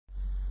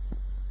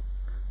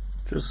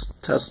Just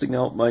testing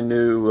out my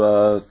new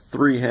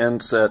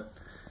 3-handset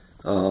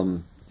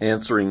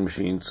answering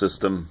machine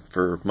system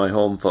for my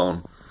home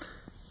phone.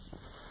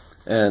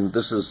 And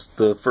this is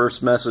the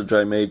first message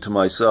I made to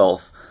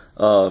myself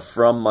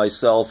from my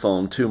cell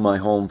phone to my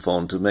home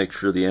phone to make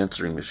sure the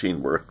answering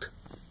machine worked.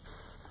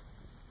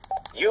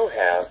 You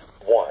have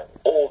one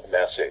old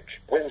message,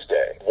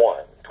 Wednesday,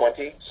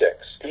 1:26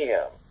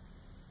 p.m.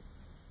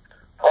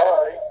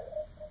 Hi,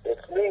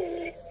 it's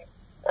me.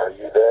 Are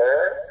you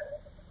there?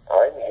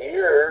 I'm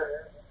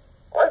here.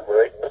 I'm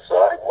right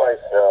beside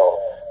myself.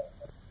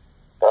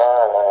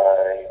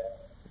 Bye.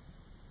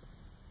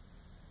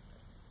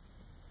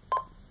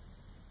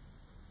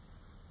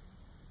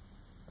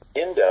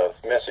 End of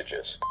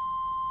messages.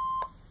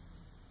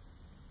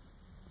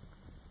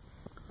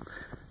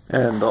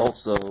 And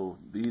also,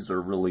 these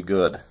are really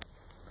good.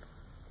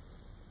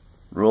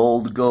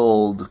 Rolled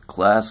Gold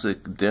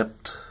Classic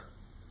Dipped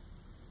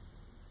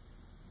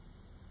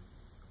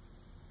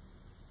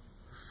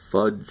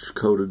Fudge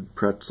Coated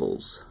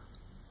Pretzels.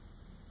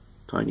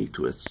 Tiny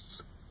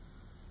twists.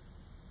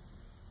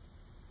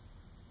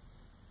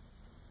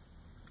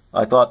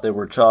 I thought they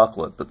were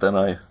chocolate, but then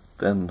I've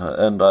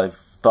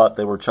thought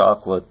they were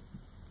chocolate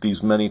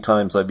these many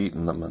times I've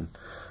eaten them, and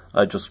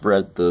I just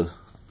read the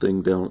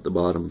thing down at the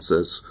bottom. It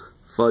says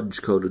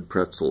fudge coated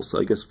pretzels.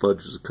 I guess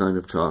fudge is a kind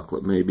of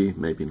chocolate, maybe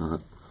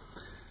not.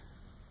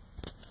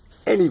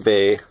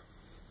 Anyway,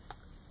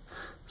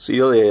 see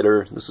you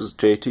later. This is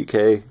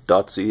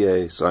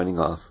JTK.CA signing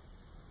off.